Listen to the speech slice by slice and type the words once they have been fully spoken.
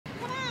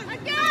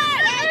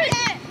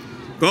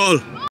Goal.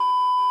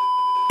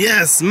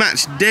 Yes,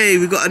 match day.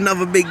 We got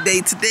another big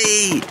day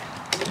today.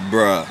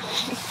 Bruh.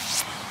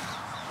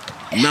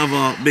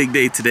 Another big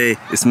day today.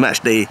 It's match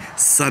day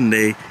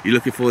Sunday. You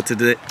looking forward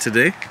to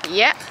today?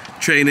 Yeah.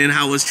 Training,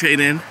 how was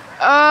training?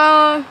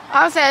 I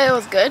would say it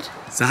was good.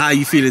 So how are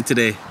you feeling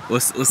today?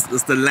 What's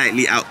the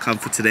likely outcome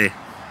for today?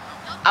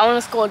 I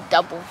want to score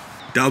double.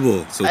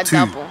 Double? So a 2?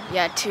 Double,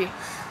 yeah, 2.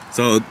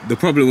 So the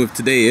problem with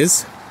today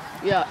is,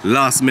 yeah,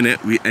 last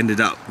minute we ended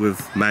up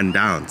with man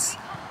downs.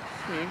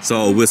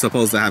 So we're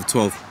supposed to have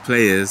 12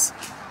 players,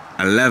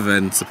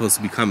 11 supposed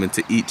to be coming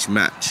to each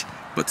match.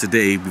 But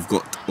today we've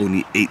got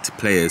only 8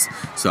 players.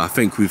 So I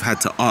think we've had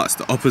to ask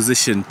the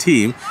opposition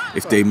team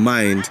if they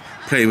mind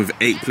playing with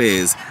 8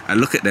 players. And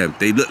look at them,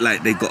 they look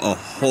like they got a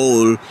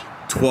whole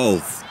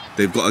 12.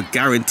 They've got a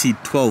guaranteed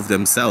 12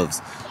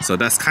 themselves. So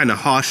that's kind of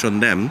harsh on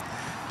them,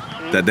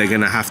 that they're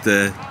gonna have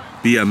to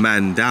be a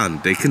man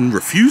down. They can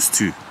refuse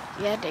to.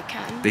 Yeah, they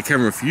can. They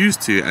can refuse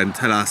to and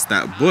tell us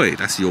that, boy,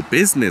 that's your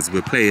business.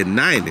 We're playing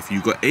 9. If you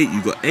got 8,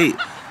 you got 8.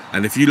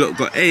 And if you lot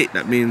got 8,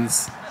 that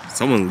means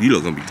you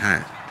lot gonna be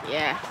tired.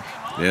 Yeah.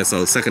 Yeah,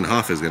 so second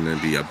half is gonna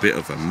be a bit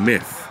of a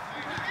myth.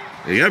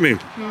 You get me?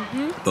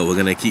 But we're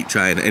gonna keep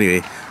trying.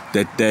 Anyway,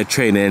 they're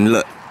training.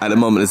 Look, at the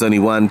moment there's only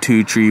 1,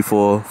 2, 3,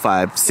 4,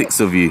 5, 6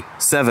 of you.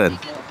 7,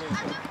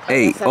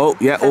 8. Oh,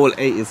 yeah, all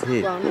 8 is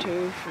here. 1, 2,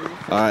 3, 4,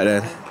 all right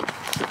then.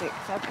 5, 6,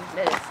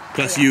 7.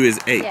 Plus you is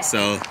 8, yeah.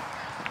 so.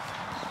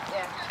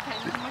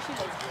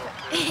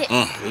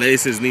 Oh,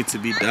 laces need to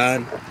be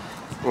done.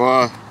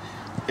 Well,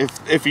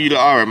 if you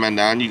are a man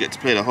down, you get to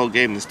play the whole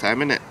game this time,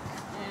 innit?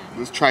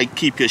 Let's try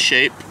keep your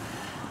shape.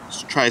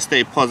 Just try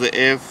stay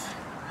positive.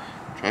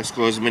 Try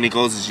score as many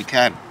goals as you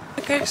can.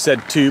 Okay. You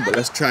said 2, but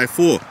let's try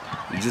 4.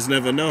 You just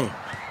never know.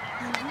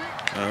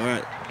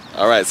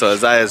 Alright, so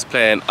Isaiah's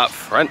playing up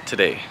front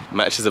today.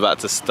 Match is about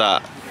to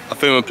start. I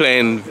think we're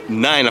playing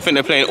 9. I think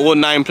they're playing all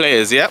 9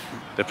 players, yep.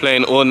 They're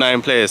playing all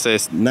 9 players, so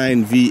it's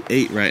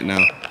 9v8 right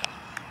now.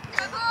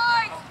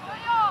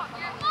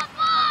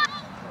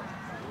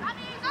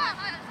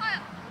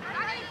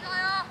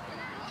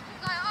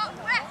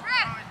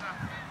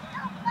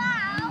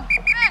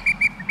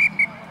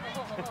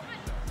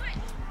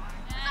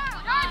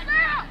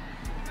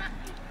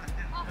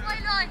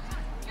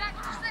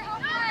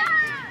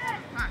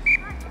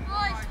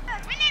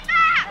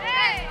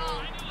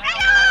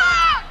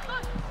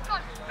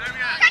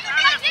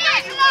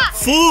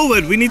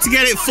 Forward! We need to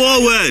get it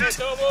forward!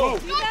 Go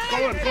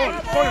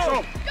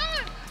on.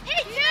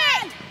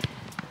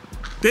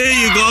 There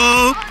you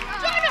go!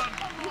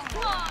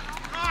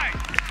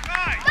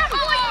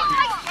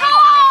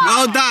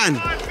 Well done!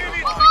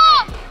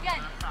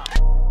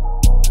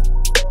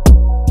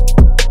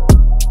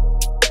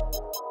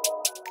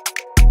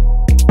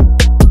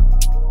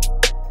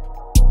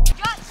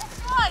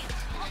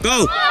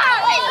 Go!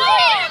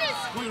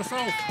 Go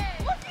yourself.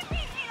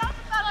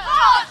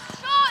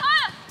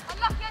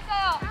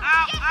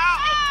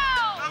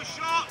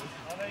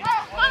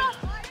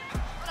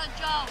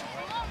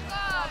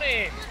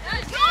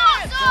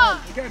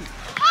 Again.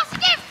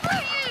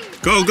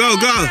 Go! Go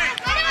on.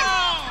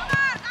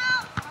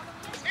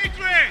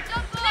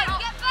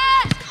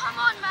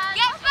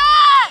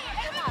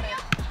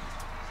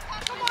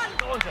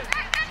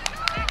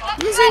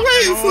 What's he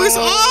waiting for? It's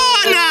on!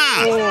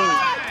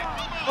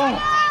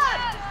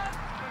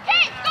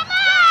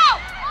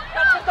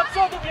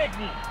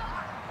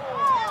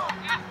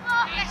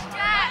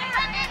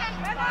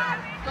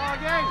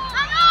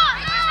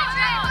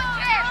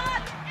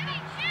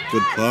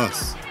 Good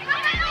pass.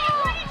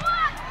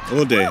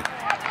 All day.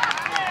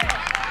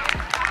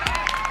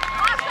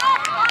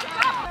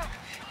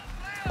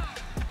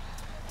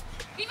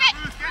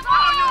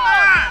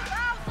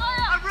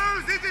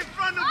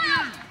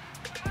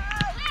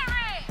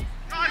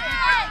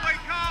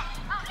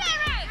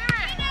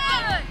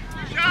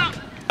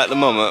 At the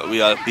moment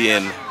we are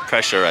being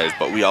pressurized,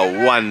 but we are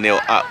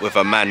 1-0 up with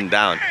a man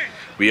down.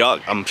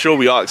 I'm sure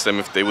we asked them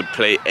if they would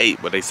play 8,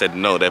 but they said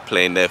no, they're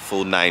playing their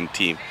full 9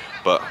 team.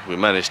 But we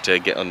managed to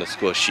get on the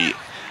score sheet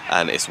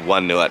and it's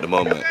 1-0 at the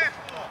moment.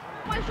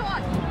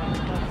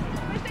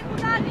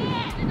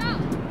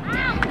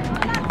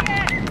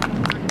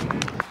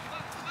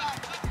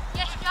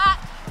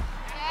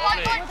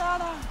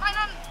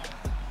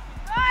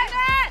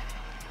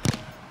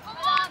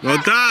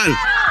 Well done!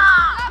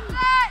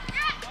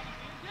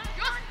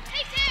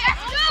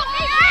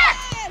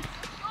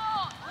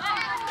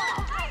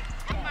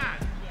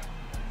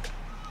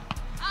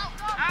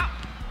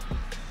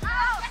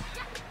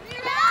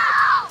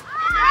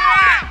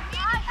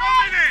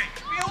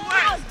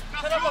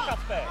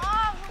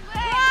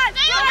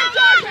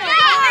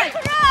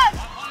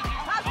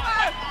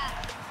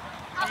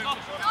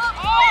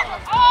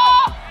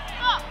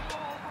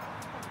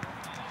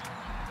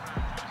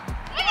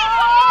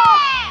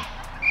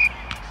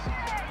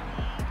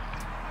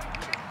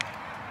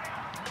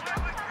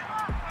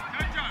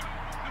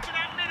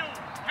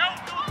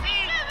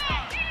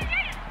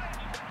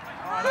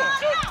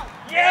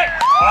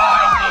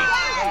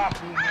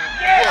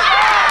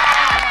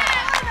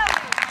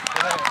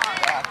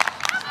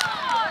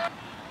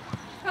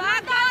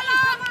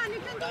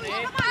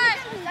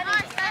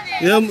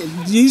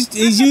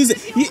 He's using.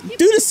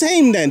 Do the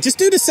same then. Just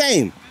do the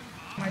same.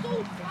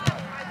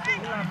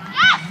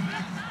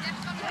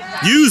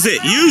 Use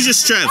it. Use your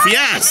strength.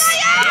 Yes.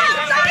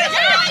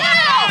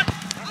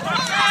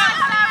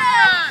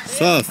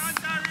 Soft.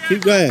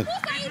 Keep going.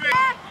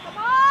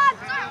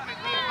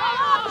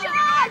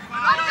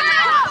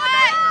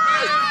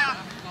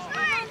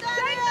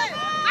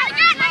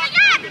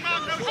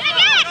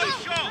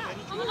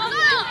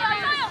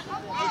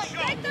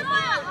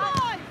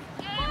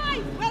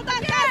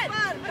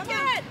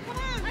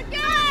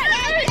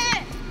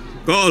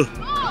 Goal.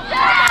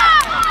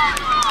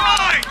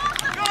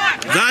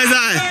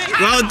 Zai,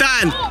 well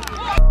done.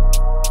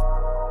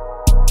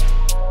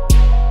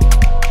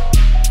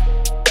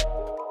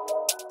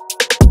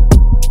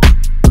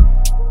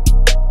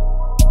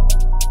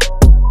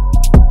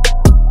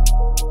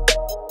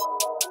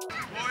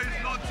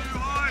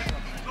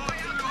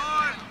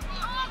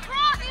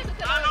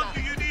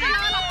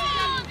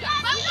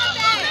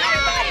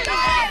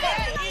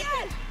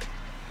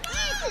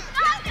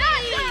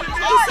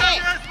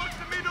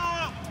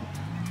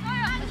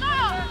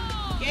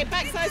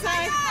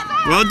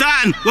 Well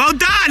done! Well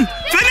done!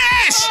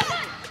 Finish!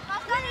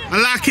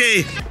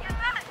 Unlucky.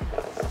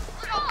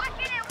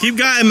 Keep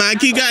going, man.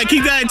 Keep going.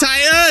 Keep going,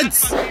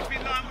 Titans!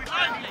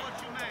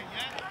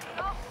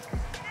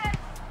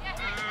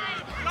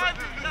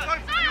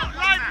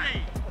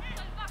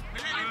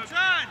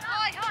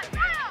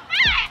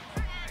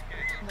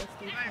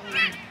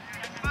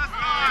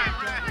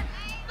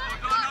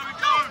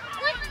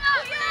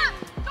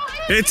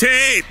 Hit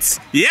it!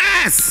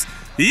 Yes!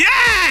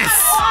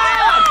 Yes!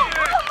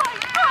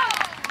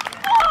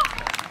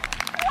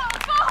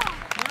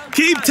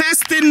 Keep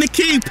testing the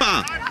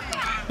keeper.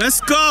 Let's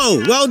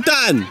go. Well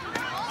done.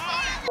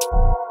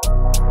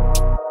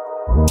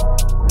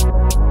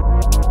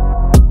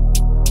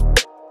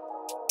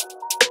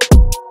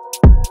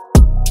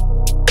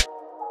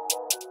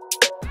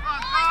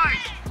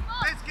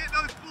 Let's get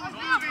those balls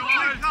moving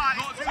quicker.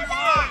 Not too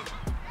slow.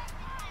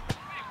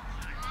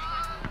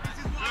 This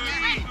is what I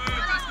mean.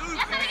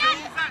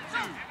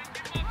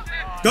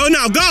 Go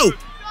now. Go.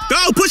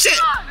 Go. Push it.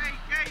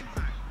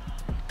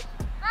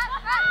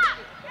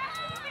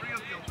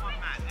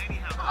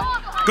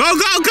 Go,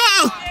 go,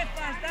 go!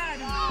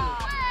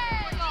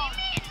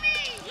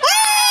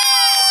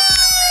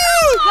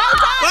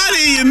 What do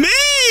you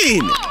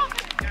mean?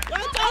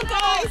 Well done,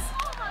 guys.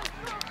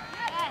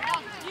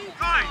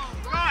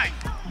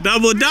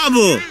 Double,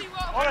 double.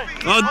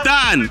 Well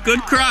done.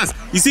 Good cross.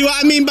 You see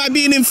what I mean by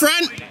being in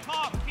front?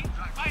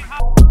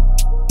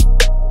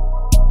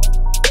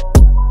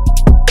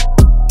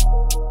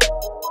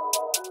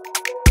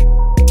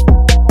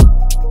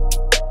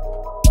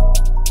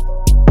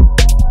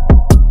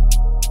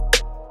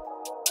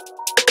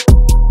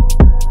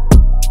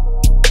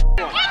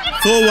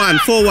 4-1,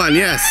 4-1,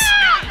 yes.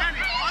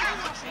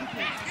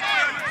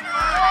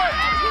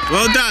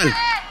 Well done.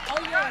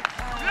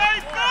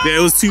 Yeah,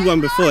 it was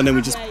 2-1 before and then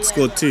we just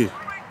scored 2.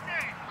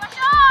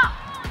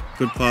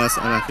 Good pass,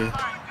 unlucky.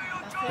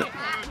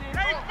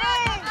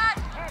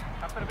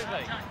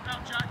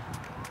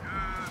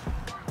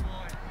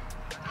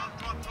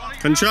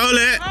 Control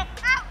it.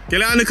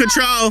 Get it under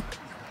control.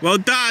 Well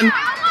done.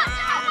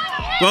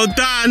 Well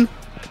done.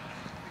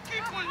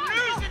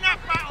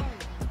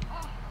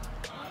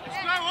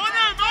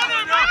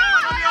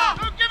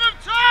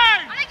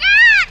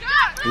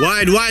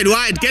 Wide, wide,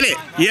 wide. Get it.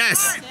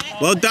 Yes.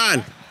 Well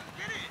done.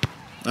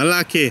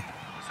 Unlucky.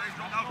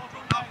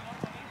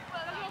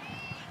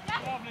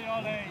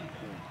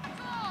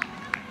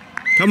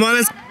 Come on,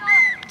 let's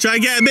try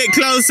and get a bit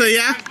closer,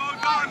 yeah?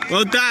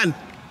 Well done.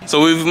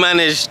 So we've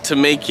managed to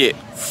make it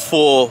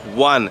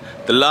 4-1.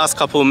 The last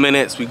couple of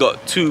minutes, we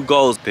got 2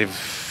 goals. The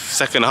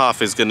second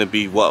half is going to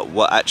be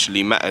what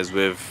actually matters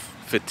with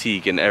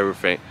fatigue and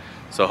everything.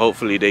 So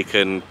hopefully they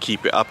can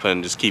keep it up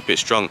and just keep it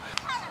strong.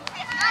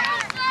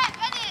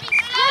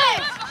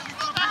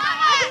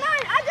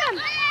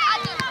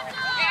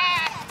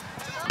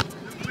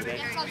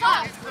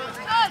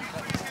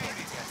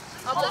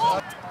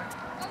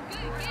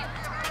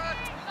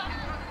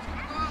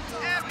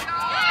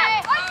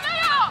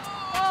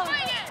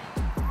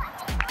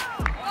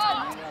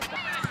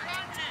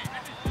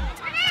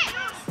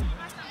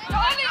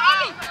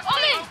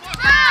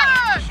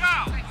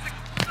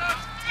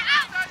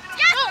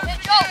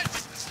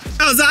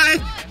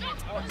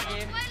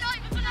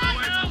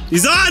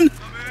 He's on!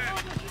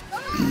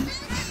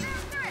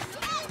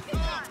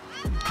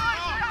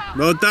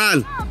 Well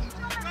done.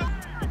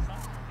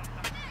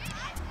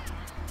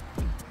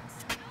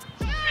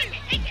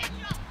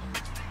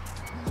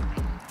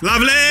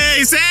 Lovely,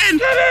 he's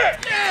in!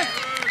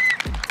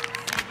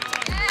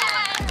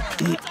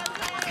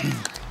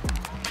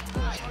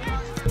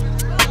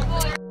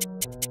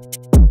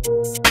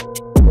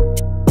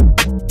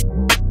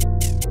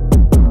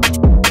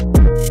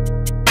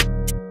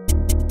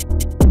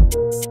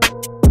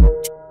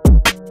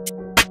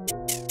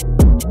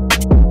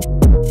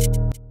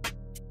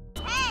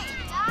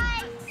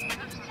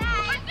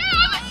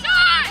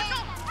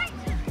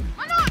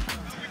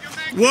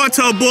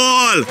 Water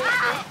ball.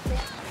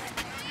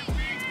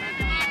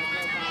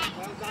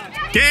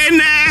 Get in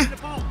there.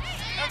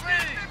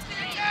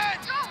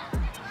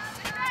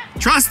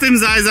 Trust him,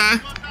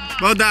 Zaza.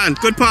 Well done.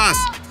 Good pass.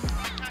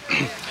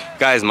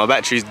 Guys, my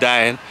battery's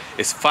dying.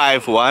 It's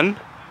 5-1.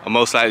 I'm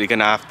most likely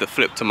gonna have to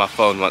flip to my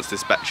phone once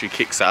this battery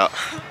kicks out.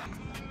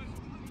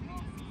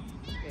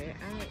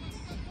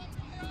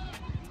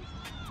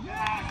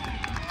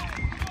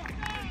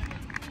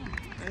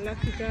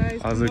 Unlucky,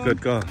 guys. That was a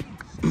good goal.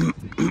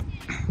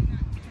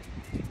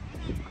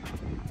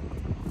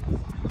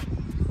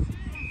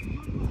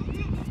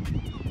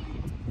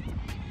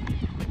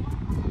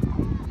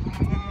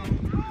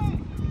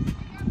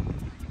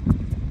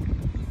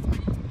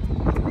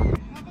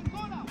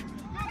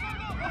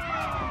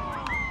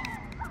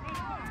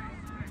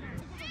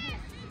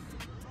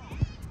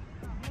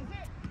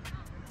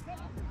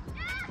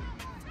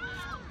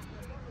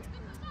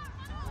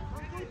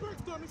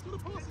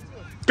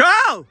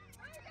 Go!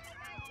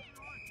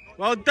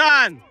 Well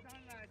done.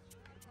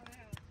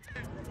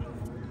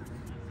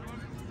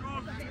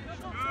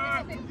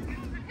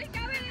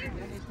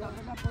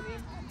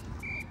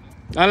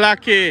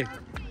 Unlucky.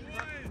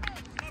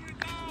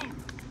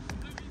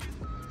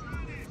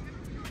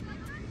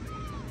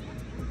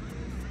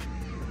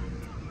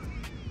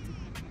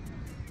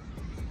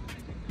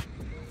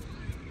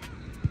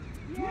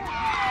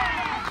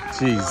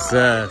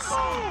 Jesus.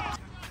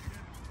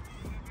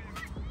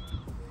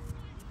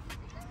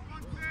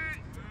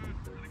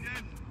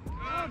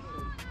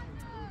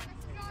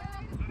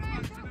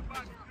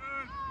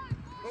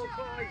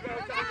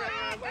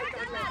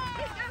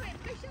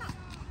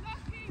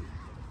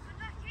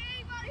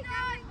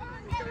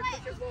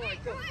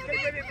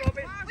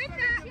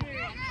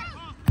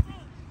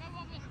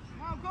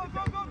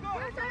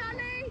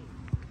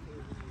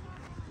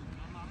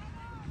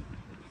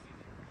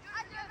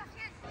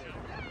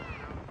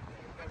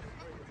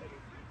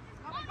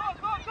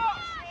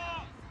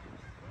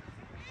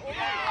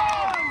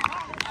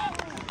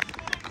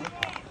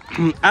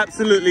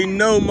 Absolutely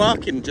no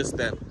marking just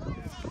then.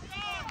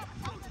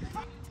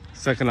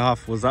 Second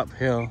half was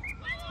uphill.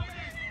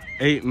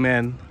 8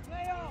 men.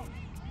 I'm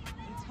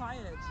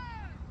tired.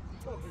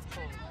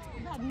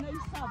 We've had no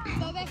subs.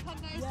 So they've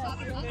had no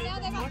subs, and now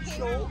they're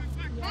uphill.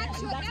 And now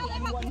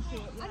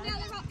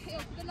they're uphill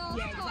for the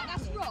last part.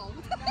 That's wrong.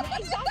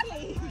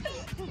 Exactly.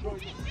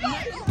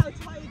 Notice how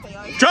tired they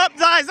are. Drop,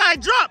 Zai,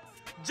 drop!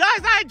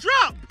 Zai,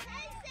 drop!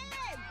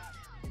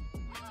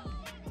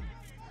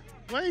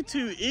 Way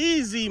too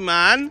easy,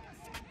 man.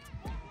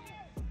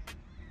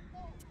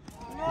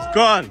 It's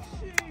gone.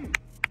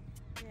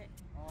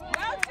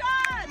 Well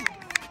done!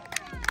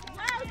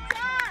 Well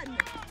done!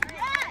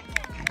 Yes!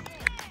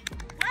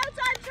 Well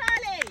done,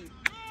 Charlie!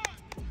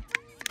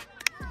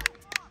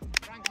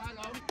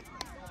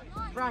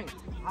 Frank,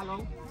 how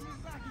long?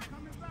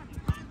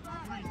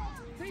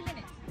 3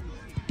 minutes.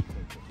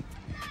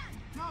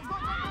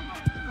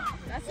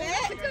 That's it?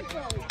 That's a good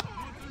goal.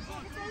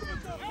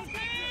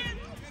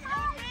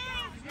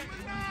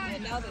 Yeah,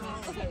 now they need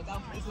to slow it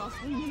down for his last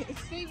 3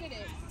 minutes. 3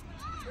 minutes.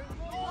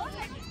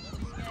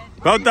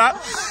 Well done.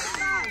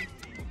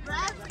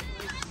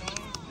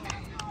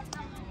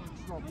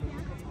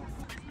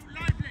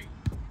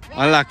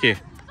 Unlucky.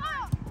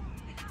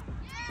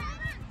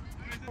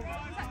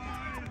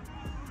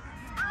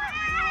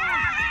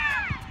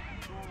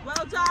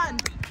 Well done!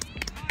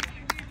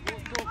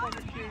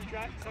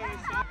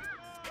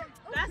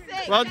 That's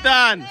it! Well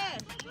done.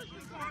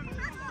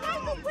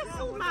 Blow the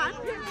whistle, man!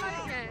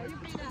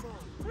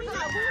 Blow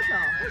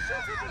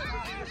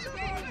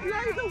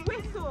the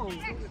whistle!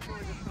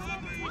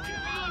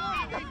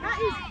 That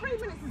is 3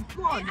 minutes is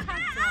gone.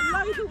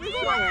 Blow the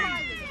whistle.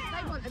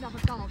 They want another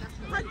goal, that's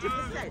what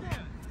 100%.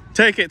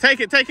 Take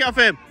it off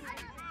him.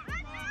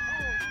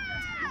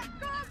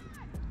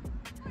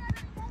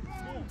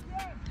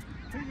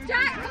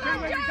 Jack,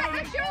 come on,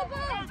 Jack, it's your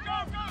ball.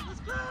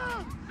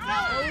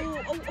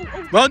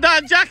 Oh. Well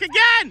done, Jack,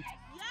 again. Yeah.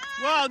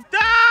 Well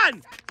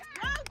done.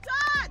 Well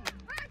done!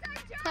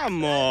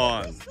 Come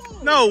on.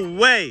 No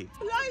way.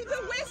 Blow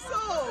the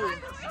whistle!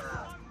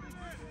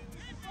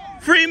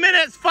 3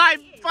 minutes, five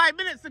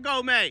minutes to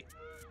go, mate.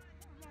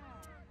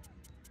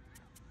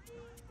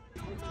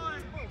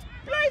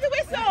 Blow the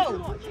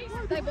whistle!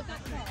 They were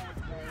that bad.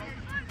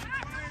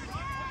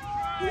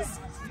 He's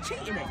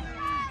cheating it.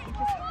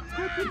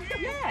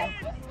 Yeah.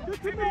 The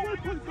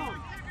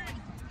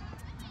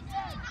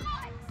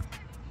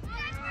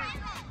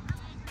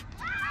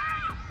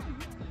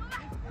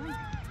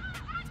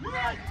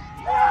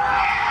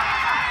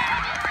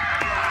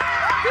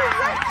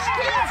ref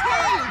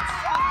cheated!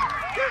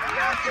 The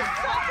ref is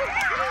such a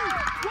cheat!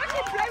 Watch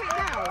him blow it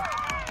now!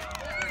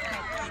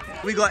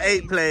 We got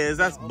 8 players,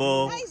 that's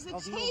bull. That is a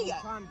cheat!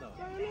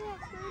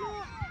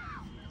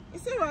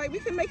 It's alright, we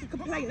can make a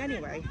complaint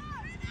anyway.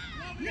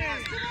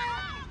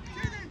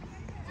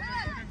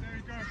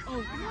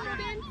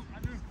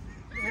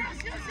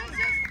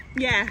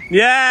 Yeah.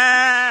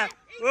 Yeah!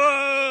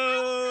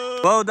 Whoa.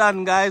 Well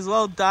done, guys,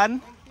 well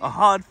done. A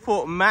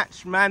hard-fought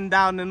match, man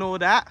down and all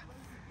that.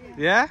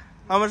 Yeah?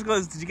 How much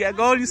goals? Did you get a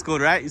goal? You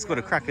scored, right? You scored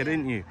a cracker,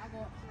 didn't you?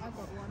 I got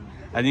one.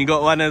 And you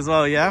got one as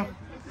well, yeah?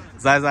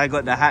 Zai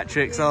got the hat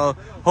trick. So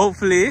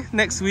hopefully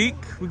next week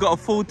we got a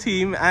full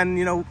team and,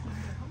 you know,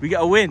 we get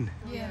a win.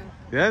 Yeah.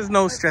 There's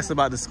no stress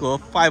about the score.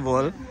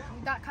 5-all.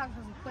 That counts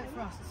as a point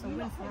for us. It's a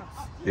win for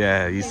us.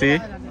 Yeah, you see?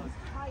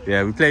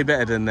 Yeah, we play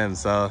better than them,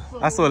 so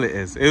that's all it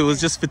is. It was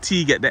just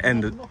fatigue at the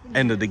end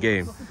of the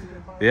game.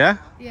 Yeah?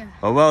 Yeah.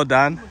 Oh, well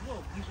done.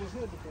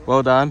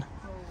 Well done.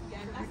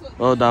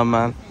 Well done,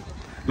 man.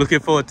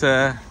 Looking forward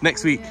to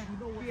next week.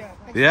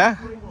 Yeah?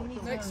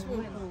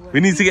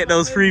 We need to get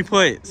those 3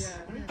 points.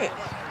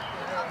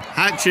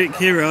 Hat-trick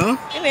hero.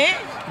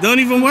 Innit? Don't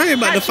even worry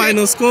about the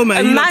final score,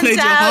 man. You lot played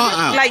your heart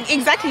out. Like,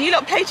 exactly, you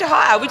lot played your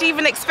heart out. We didn't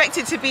even expect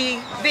it to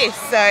be this,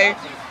 so...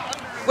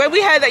 When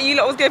we heard that you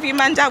lot was going to be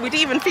man down, we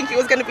didn't even think it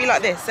was going to be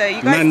like this. So you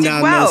guys man did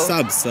down, well. no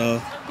subs,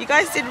 so... You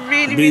guys did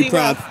really, Be really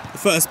proud. well.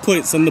 First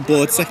points on the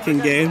board,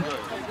 second game.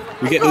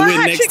 We get the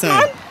win next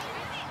time. Man.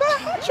 Got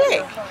a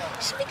hat-trick.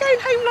 You should be going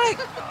home, like,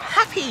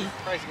 happy.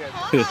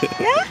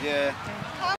 Yeah? Yeah.